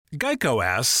Geico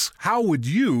asks, how would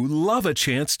you love a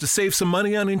chance to save some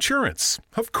money on insurance?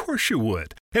 Of course you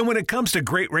would. And when it comes to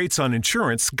great rates on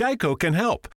insurance, Geico can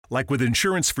help. Like with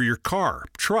insurance for your car,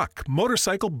 truck,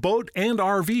 motorcycle, boat, and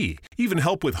RV. Even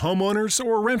help with homeowners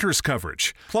or renters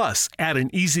coverage. Plus, add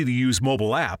an easy-to-use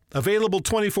mobile app, available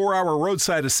 24-hour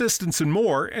roadside assistance and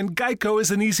more, and Geico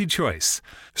is an easy choice.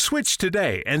 Switch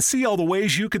today and see all the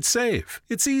ways you could save.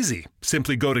 It's easy.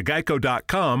 Simply go to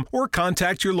geico.com or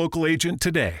contact your local agent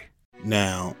today.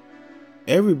 Now,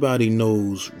 everybody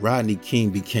knows Rodney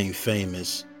King became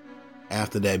famous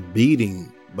after that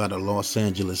beating by the Los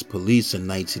Angeles police in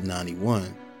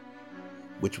 1991,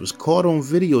 which was caught on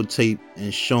videotape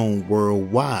and shown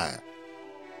worldwide.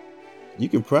 You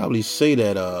can probably say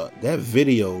that that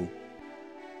video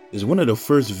is one of the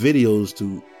first videos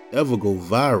to ever go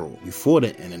viral before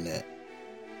the internet.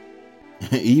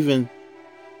 even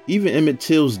Emmett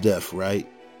Till's death, right?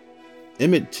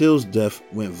 Emmett Till's death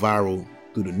went viral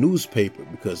through the newspaper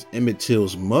because Emmett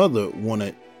Till's mother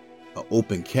wanted an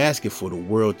open casket for the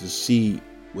world to see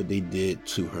what they did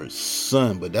to her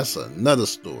son, but that's another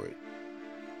story.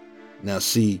 Now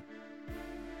see,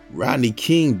 Rodney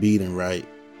King beating, right?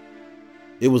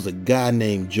 It was a guy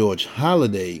named George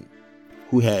Holliday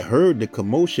who had heard the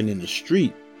commotion in the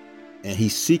street, and he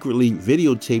secretly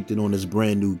videotaped it on his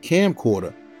brand new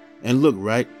camcorder. And look,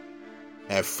 right,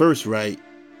 at first, right,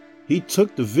 he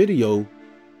took the video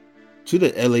to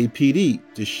the LAPD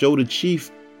to show the chief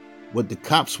what the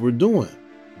cops were doing,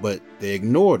 but they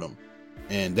ignored him.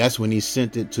 And that's when he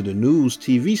sent it to the news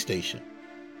TV station.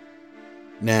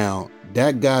 Now,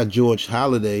 that guy, George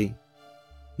Holliday,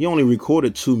 he only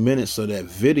recorded 2 minutes of that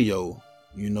video,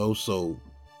 so,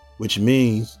 which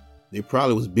means they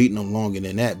probably was beating him longer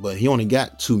than that, but he only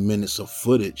got 2 minutes of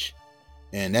footage.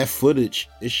 And that footage,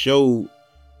 it showed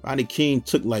Rodney King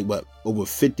took over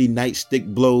 50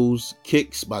 nightstick blows,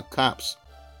 kicks by cops,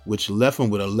 which left him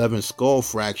with 11 skull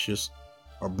fractures,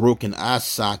 a broken eye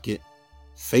socket,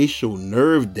 facial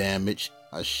nerve damage,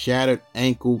 a shattered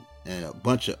ankle, and a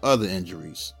bunch of other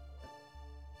injuries.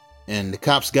 And the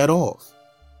cops got off.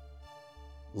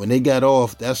 When they got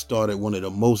off, that started one of the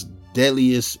most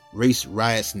deadliest race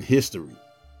riots in history,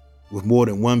 with more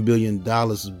than $1 billion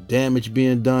of damage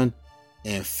being done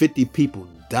and 50 people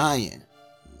dying.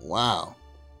 Wow.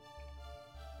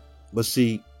 But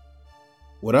see,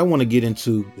 what I want to get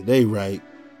into today, right,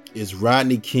 is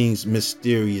Rodney King's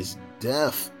mysterious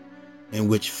death, in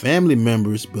which family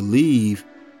members believe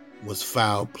was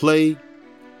foul play,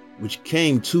 which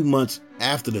came 2 months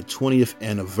after the 20th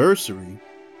anniversary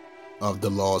of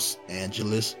the Los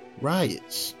Angeles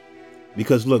riots.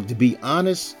 Because look, to be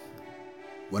honest,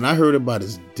 when I heard about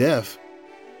his death,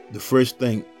 the first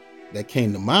thing that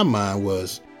came to my mind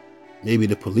was maybe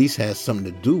the police had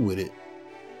something to do with it,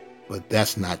 but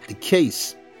that's not the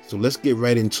case. So let's get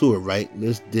right into it, right?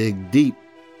 Let's dig deep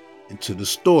into the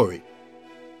story.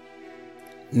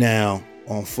 Now,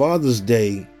 on Father's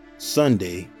Day,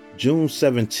 Sunday, June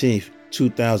 17th,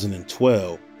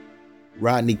 2012,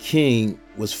 Rodney King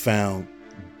was found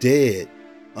dead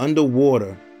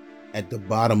underwater at the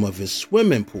bottom of his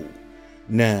swimming pool.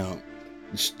 Now,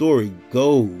 the story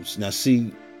goes, now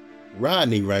see,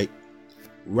 Rodney, right?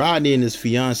 Rodney and his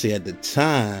fiance at the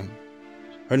time,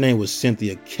 her name was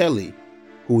Cynthia Kelly,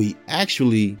 who he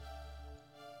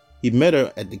met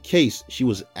her at the case. She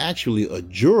was actually a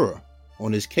juror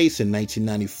on his case in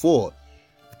 1994.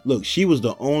 Look, she was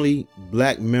the only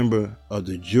black member of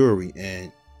the jury,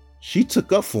 and she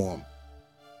took up for him.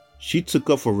 She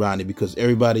took up for Rodney because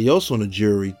everybody else on the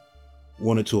jury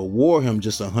wanted to award him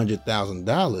just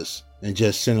 $100,000 and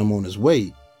just send him on his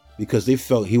way because they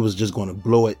felt he was just going to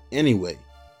blow it anyway.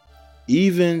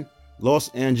 Even Los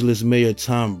Angeles Mayor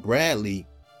Tom Bradley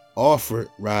offered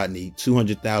Rodney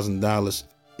 $200,000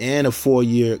 and a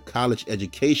 4-year college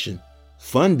education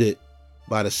funded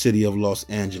by the city of Los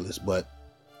Angeles. But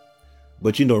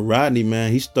Rodney,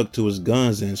 man, he stuck to his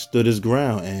guns and stood his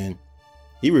ground, and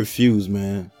he refused,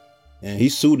 man. And he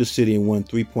sued the city and won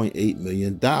 $3.8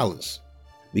 million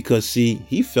because, see,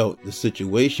 he felt the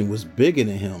situation was bigger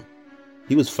than him.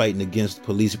 He was fighting against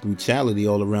police brutality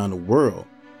all around the world.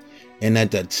 And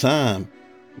at that time,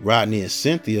 Rodney and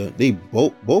Cynthia, they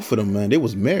both of them, man, they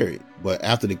was married. But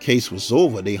after the case was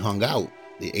over, they hung out.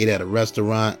 They ate at a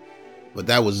restaurant, but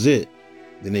that was it.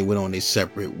 Then they went on their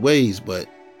separate ways, but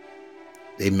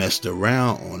they messed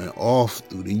around on and off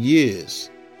through the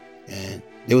years. And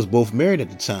they was both married at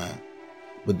the time.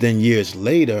 But then years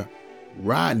later,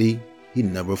 Rodney, he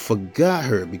never forgot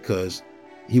her because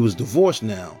he was divorced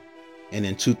now. And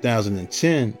in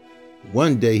 2010,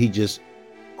 one day he just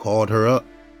called her up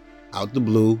out the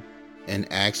blue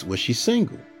and asked was she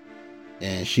single.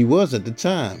 And she was at the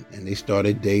time, and they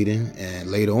started dating, and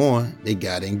later on they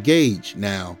got engaged.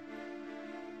 Now,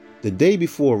 the day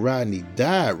before Rodney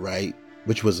died, right,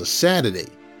 which was a Saturday.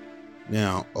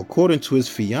 Now, according to his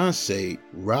fiance,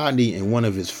 Rodney and one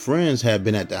of his friends had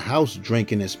been at the house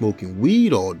drinking and smoking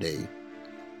weed all day.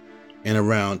 And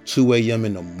around 2 a.m.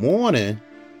 in the morning,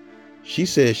 she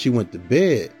said she went to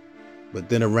bed. But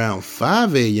then around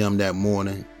 5 a.m. that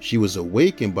morning, she was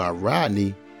awakened by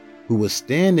Rodney, who was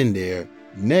standing there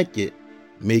naked,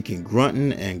 making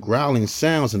grunting and growling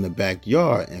sounds in the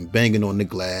backyard and banging on the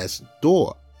glass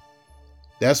door.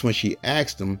 That's when she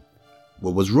asked him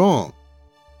what was wrong.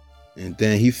 And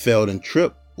then he fell and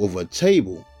tripped over a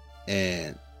table.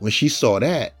 And when she saw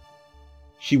that,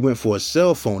 she went for a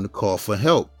cell phone to call for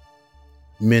help.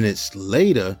 Minutes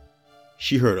later,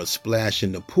 she heard a splash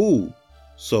in the pool.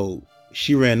 So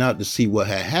she ran out to see what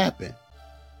had happened.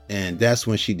 And that's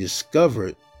when she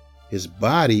discovered his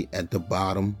body at the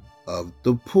bottom of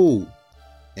the pool.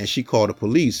 And she called the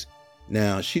police.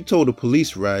 Now, she told the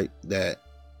police, right, that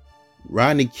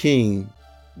Rodney King,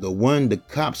 the one the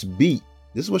cops beat,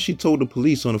 this is what she told the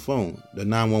police on the phone, the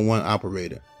 911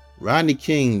 operator. Rodney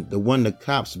King, the one the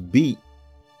cops beat,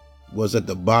 was at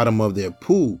the bottom of their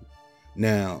pool.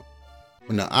 Now,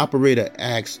 when the operator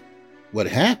asked what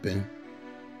happened,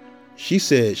 she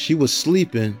said she was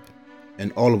sleeping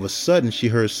and all of a sudden she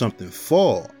heard something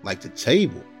fall, like the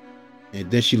table.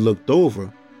 And then she looked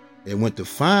over and went to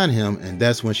find him, and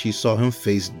that's when she saw him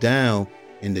face down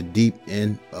in the deep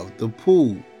end of the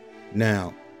pool.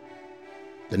 Now,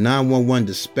 the 911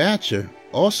 dispatcher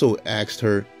also asked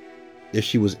her if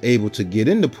she was able to get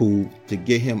in the pool to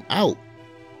get him out.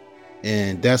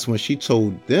 And that's when she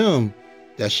told them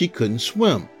that she couldn't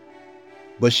swim.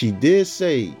 But she did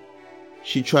say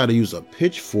she tried to use a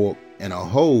pitchfork and a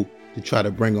hoe to try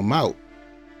to bring him out.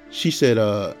 She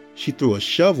said she threw a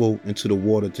shovel into the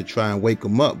water to try and wake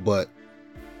him up, but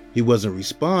he wasn't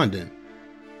responding.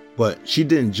 But she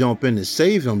didn't jump in to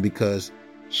save him because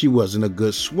she wasn't a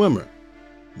good swimmer.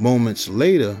 Moments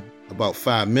later, about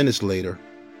 5 minutes later,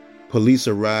 police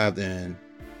arrived and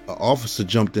an officer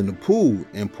jumped in the pool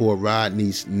and poured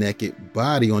Rodney's naked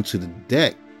body onto the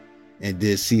deck and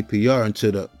did CPR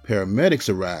until the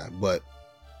paramedics arrived. But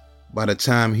by the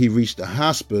time he reached the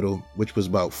hospital, which was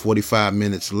about 45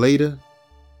 minutes later,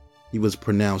 he was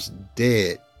pronounced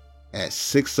dead at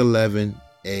 6:11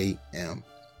 a.m.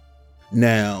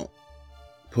 Now,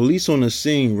 police on the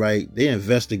scene, right, they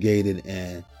investigated,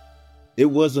 and it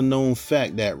was a known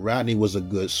fact that Rodney was a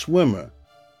good swimmer,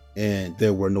 and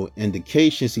there were no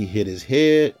indications he hit his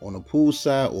head on the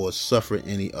poolside or suffered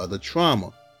any other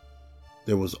trauma.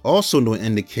 There was also no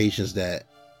indications that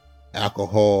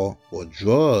alcohol or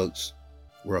drugs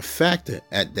were a factor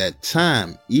at that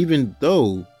time, even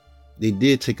though they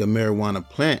did take a marijuana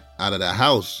plant out of the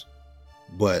house,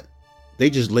 but they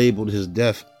just labeled his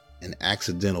death an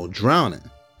accidental drowning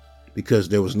because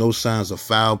there was no signs of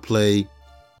foul play,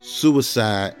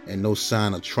 suicide, and no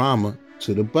sign of trauma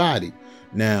to the body.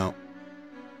 Now,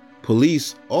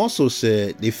 police also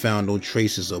said they found no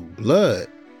traces of blood,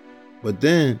 but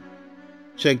then,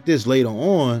 check this, later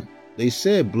on, they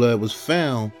said blood was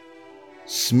found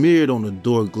smeared on the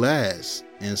door glass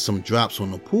and some drops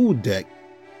on the pool deck,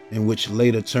 in which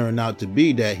later turned out to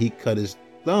be that he cut his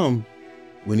thumb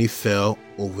when he fell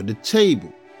over the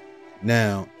table.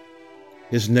 Now,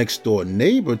 his next door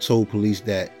neighbor told police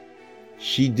that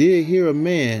she did hear a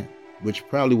man, which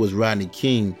probably was Rodney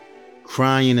King,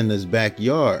 crying in his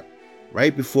backyard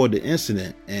right before the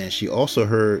incident, and she also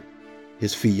heard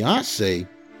his fiance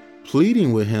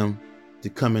pleading with him to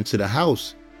come into the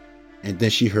house. And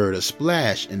then she heard a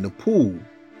splash in the pool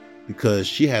because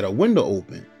she had a window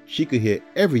open. She could hear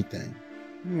everything.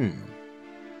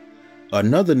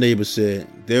 Another neighbor said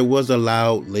there was a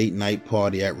loud late night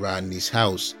party at Rodney's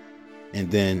house,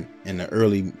 and then in the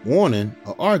early morning,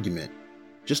 an argument.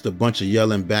 Just a bunch of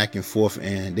yelling back and forth,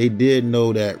 and they did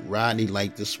know that Rodney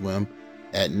liked to swim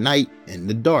at night in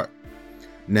the dark.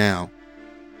 Now,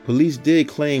 police did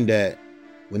claim that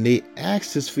when they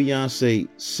asked his fiancée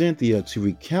Cynthia to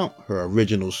recount her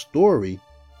original story,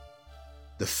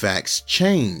 the facts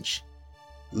changed,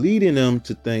 leading them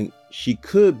to think she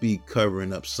could be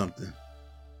covering up something.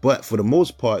 But for the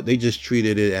most part, they just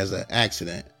treated it as an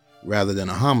accident rather than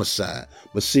a homicide.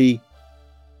 But see,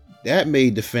 that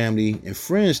made the family and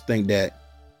friends think that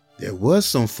there was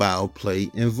some foul play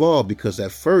involved, because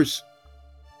at first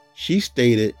she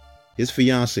stated, his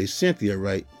fiancée Cynthia,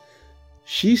 right?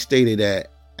 She stated that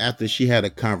after she had a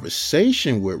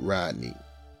conversation with Rodney,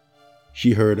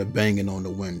 she heard a banging on the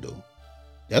window.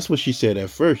 That's what she said at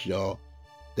first, y'all,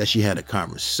 that she had a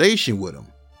conversation with him.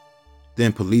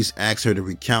 Then police asked her to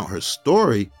recount her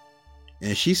story,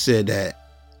 and she said that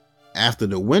after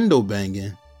the window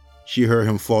banging, she heard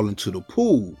him fall into the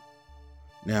pool.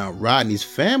 Now, Rodney's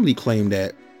family claimed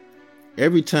that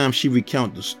every time she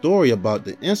recounted the story about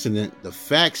the incident, the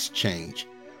facts change,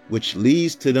 which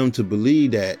leads to them to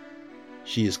believe that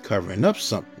she is covering up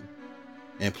something.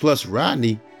 And plus,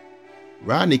 Rodney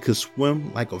could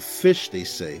swim like a fish, they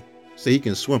say. He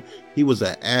can swim. He was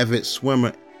an avid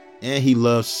swimmer, and he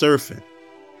loved surfing.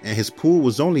 And his pool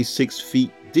was only 6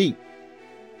 feet deep.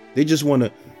 They just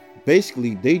want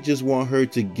her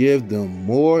to give them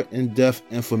more in-depth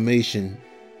information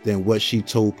than what she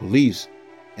told police.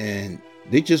 And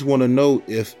they just want to know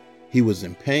if he was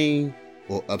in pain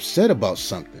or upset about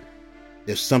something.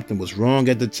 If something was wrong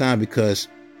at the time, because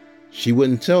she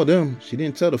wouldn't tell them. She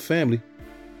didn't tell the family.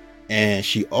 And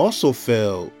she also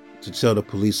failed to tell the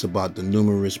police about the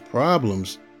numerous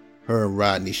problems her and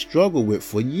Rodney struggled with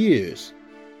for years,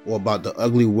 or about the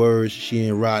ugly words she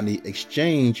and Rodney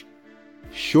exchanged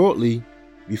shortly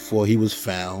before he was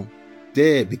found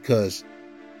dead. Because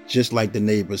just like the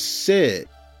neighbors said,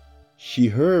 she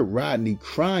heard Rodney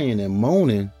crying and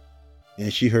moaning,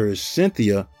 and she heard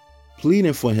Cynthia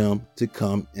pleading for him to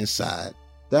come inside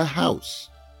the house.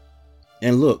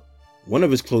 And look, one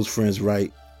of his close friends,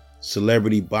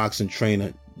 celebrity boxing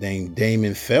trainer named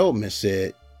Damon Feldman,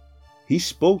 said he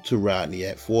spoke to Rodney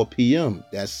at 4 p.m.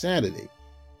 that Saturday,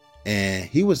 and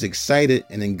he was excited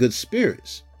and in good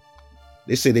spirits.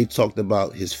 They say they talked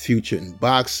about his future in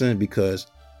boxing because,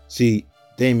 see,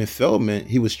 Damon Feldman,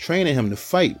 he was training him to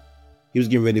fight. He was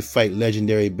getting ready to fight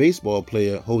legendary baseball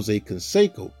player Jose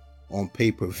Canseco on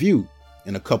pay-per-view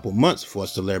in a couple months for a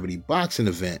celebrity boxing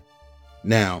event.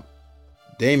 Now,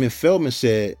 Damon Feldman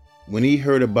said when he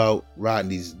heard about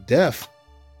Rodney's death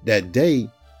that day,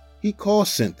 he called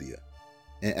Cynthia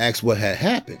and asked what had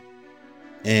happened.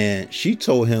 And she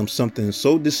told him something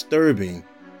so disturbing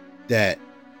that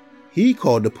he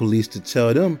called the police to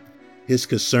tell them his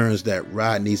concerns that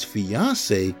Rodney's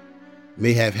fiance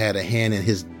may have had a hand in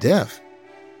his death.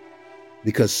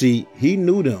 Because, see, he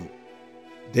knew them.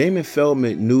 Damon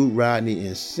Feldman knew Rodney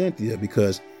and Cynthia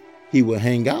because he would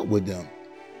hang out with them.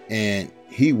 And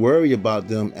he worried about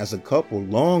them as a couple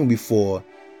long before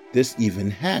this even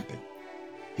happened.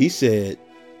 He said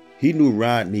he knew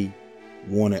Rodney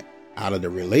wanted out of the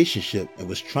relationship and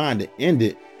was trying to end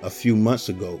it a few months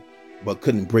ago, but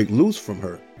couldn't break loose from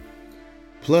her.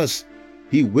 Plus,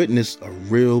 he witnessed a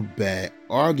real bad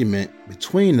argument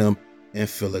between them in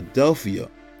Philadelphia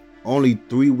only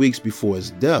 3 weeks before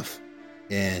his death.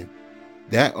 And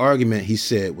that argument, he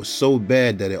said, was so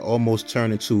bad that it almost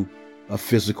turned into a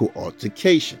physical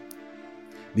altercation,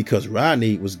 because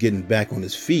Rodney was getting back on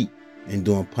his feet and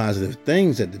doing positive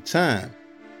things at the time,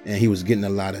 and he was getting a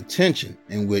lot of attention,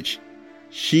 in which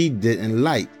she didn't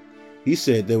like. He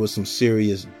said there was some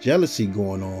serious jealousy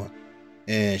going on,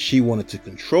 and she wanted to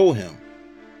control him.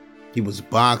 He was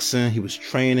boxing, he was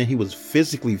training, he was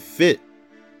physically fit,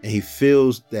 and he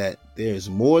feels that there's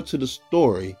more to the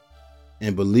story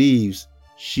and believes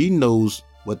she knows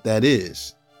what that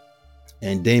is.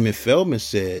 And Damon Feldman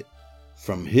said,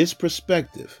 from his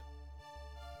perspective,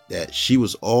 that she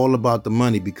was all about the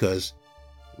money, because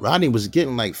Rodney was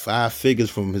getting like 5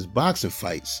 figures from his boxing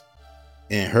fights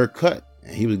and her cut,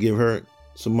 and he would give her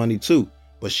some money too,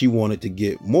 but she wanted to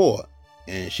get more,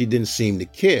 and she didn't seem to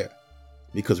care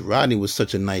because Rodney was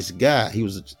such a nice guy. He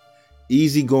was an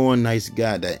easygoing, nice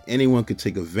guy that anyone could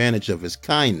take advantage of his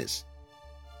kindness.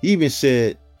 He even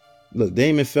said, look,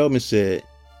 Damon Feldman said,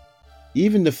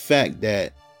 even the fact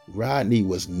that Rodney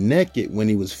was naked when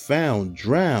he was found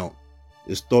drowned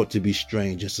is thought to be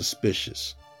strange and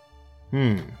suspicious.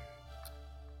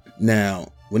 Now,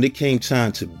 when it came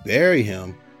time to bury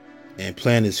him and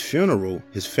plan his funeral,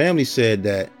 his family said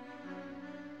that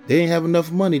they didn't have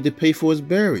enough money to pay for his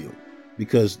burial,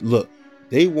 because look,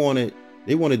 they wanted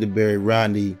to bury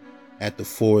Rodney at the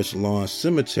Forest Lawn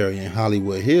Cemetery in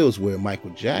Hollywood Hills, where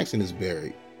Michael Jackson is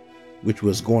buried, which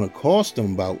was going to cost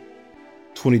them about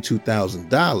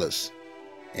 $22,000.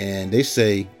 And they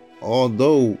say,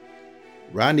 although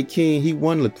Rodney King, he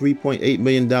won a $3.8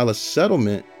 million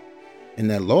settlement in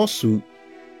that lawsuit,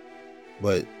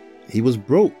 but he was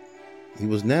broke. He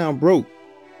was now broke.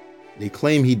 They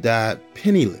claim he died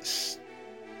penniless.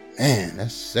 Man,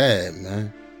 that's sad,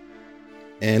 man.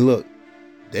 And look,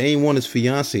 they ain't want his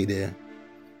fiance there.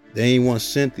 They ain't want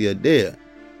Cynthia there.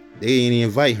 They ain't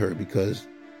invite her because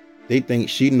they think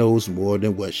she knows more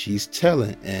than what she's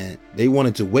telling, and they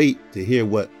wanted to wait to hear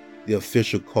what the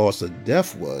official cause of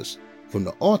death was from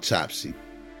the autopsy.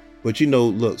 But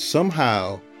look,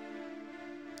 somehow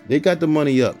they got the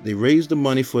money up. They raised the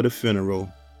money for the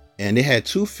funeral, And they had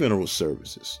 2 funeral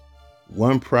services.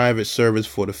 One private service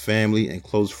for the family and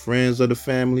close friends of the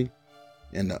family,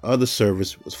 and the other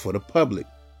service was for the public.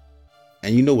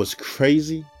 And you know what's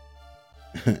crazy?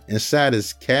 Inside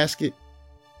his casket,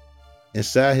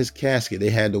 they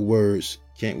had the words,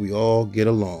 "Can't we all get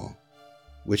along?"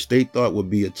 which they thought would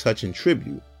be a touching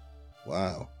tribute.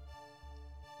 Wow.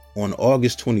 On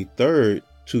August 23rd,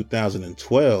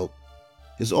 2012,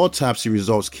 his autopsy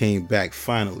results came back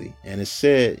finally, and it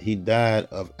said he died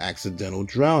of accidental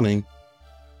drowning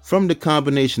from the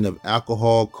combination of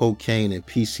alcohol, cocaine, and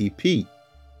PCP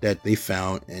that they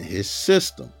found in his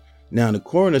system. Now, the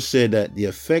coroner said that the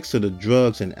effects of the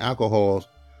drugs and alcohol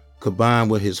combined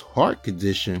with his heart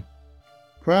condition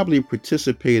probably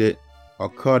precipitated a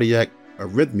cardiac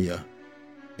arrhythmia,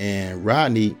 and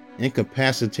Rodney,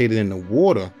 incapacitated in the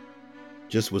water,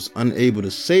 just was unable to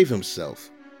save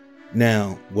himself.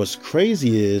 Now, what's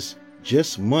crazy is,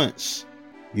 just months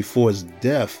before his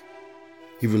death,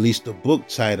 he released a book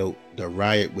titled The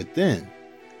Riot Within,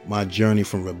 My Journey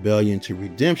from Rebellion to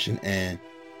Redemption, and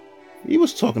he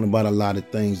was talking about a lot of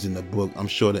things in the book I'm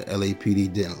sure the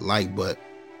LAPD didn't like, but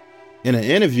in an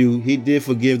interview, he did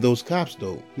forgive those cops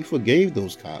though. He forgave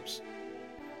those cops.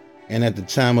 And at the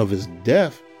time of his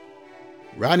death,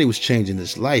 Rodney was changing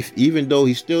his life, even though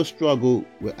he still struggled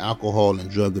with alcohol and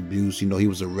drug abuse. He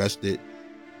was arrested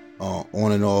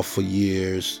on and off for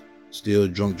years, still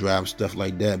drunk drive, stuff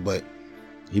like that. But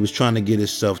he was trying to get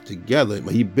himself together.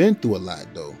 But he'd been through a lot,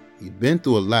 though.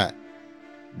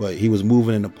 But he was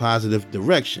moving in a positive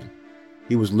direction.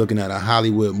 He was looking at a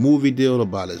Hollywood movie deal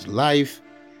about his life.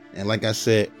 And like I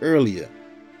said earlier,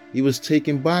 he was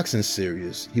taking boxing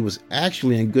serious. He was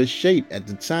actually in good shape at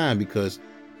the time because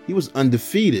he was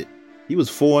undefeated. He was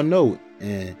 4-0,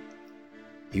 and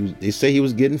they say he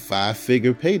was getting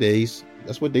 5-figure paydays.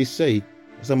 That's what they say.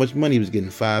 That's how much money he was getting,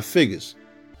 5 figures.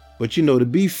 But to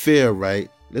be fair, right?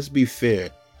 Let's be fair.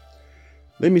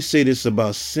 Let me say this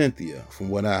about Cynthia from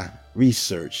what I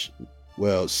researched.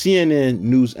 Well, CNN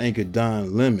news anchor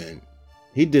Don Lemon,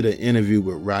 he did an interview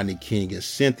with Rodney King and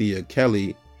Cynthia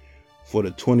Kelly for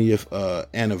the 20th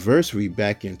anniversary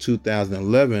back in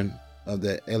 2011 of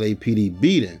the LAPD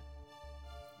beating.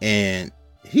 And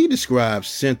he describes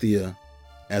Cynthia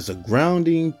as a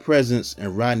grounding presence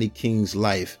in Rodney King's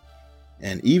life.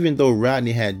 And even though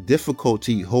Rodney had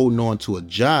difficulty holding on to a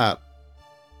job,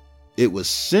 it was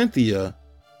Cynthia.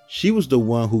 She was the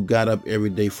one who got up every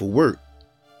day for work,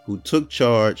 who took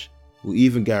charge, who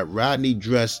even got Rodney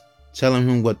dressed, telling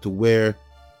him what to wear,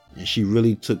 and she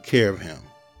really took care of him.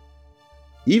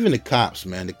 Even the cops,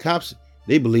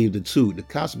 they believed it too. The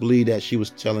cops believed that she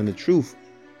was telling the truth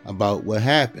about what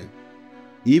happened,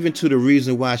 even to the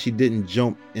reason why she didn't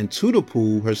jump into the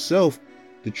pool herself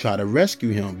to try to rescue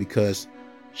him, because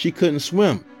she couldn't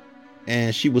swim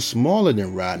and she was smaller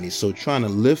than Rodney. So trying to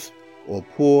lift or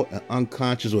pull an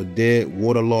unconscious or dead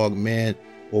waterlogged man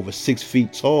over 6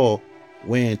 feet tall,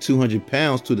 weighing 200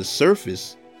 pounds to the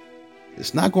surface,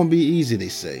 it's not going to be easy, they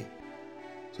say.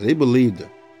 So they believed her.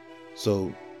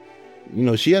 So,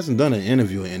 she hasn't done an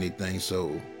interview or anything.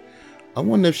 So I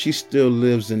wonder if she still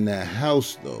lives in that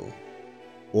house though,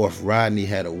 or if Rodney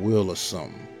had a will or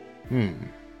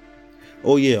something.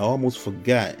 Oh yeah, I almost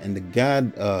forgot. And the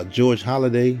guy, George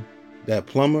Holliday, that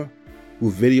plumber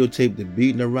who videotaped the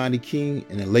beating of Rodney King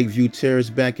in the Lakeview Terrace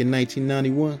back in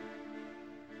 1991,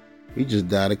 he just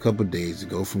died a couple days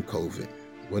ago from COVID.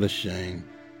 What a shame.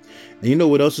 And you know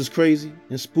what else is crazy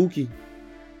and spooky?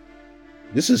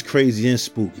 This is crazy and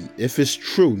spooky. If it's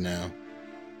true now,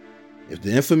 if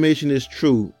the information is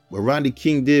true, but Rodney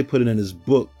King did put it in his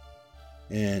book,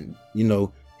 and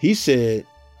he said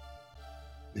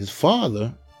his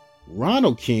father,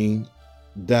 Ronald King,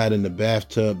 died in the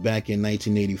bathtub back in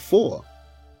 1984.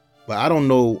 But I don't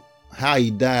know how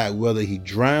he died, whether he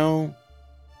drowned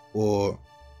or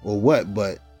what,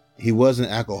 but he was an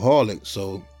alcoholic,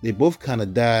 so they both kind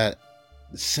of died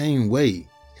the same way.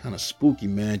 Kind of spooky,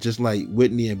 man, just like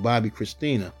Whitney and Bobby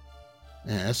Christina.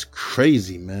 Man, that's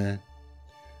crazy, man.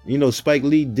 Spike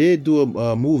Lee did do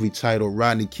a movie titled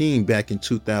Rodney King back in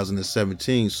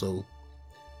 2017, so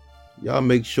y'all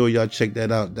make sure y'all check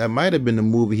that out. That might have been the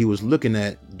movie he was looking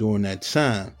at during that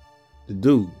time to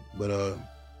do. But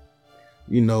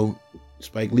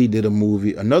Spike Lee did a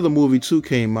movie. Another movie too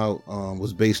came out,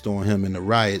 was based on him in the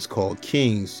riots, called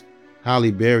Kings.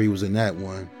 Halle Berry was in that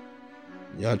one.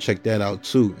 Y'all check that out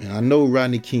too. And I know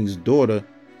Rodney King's daughter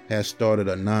has started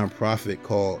a nonprofit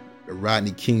called the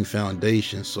Rodney King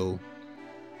Foundation, so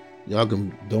y'all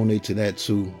can donate to that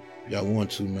too if y'all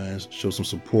want to, man. Show some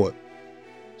support.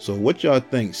 So what y'all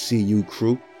think, CU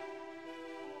crew?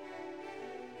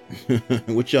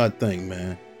 What y'all think,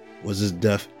 man? Was his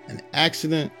death an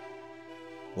accident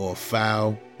or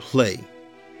foul play?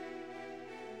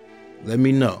 Let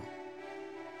me know.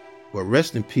 But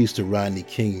rest in peace to Rodney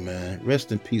King, man.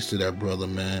 Rest in peace to that brother,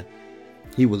 man.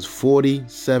 He was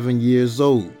 47 years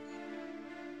old.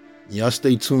 Y'all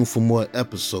stay tuned for more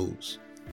episodes.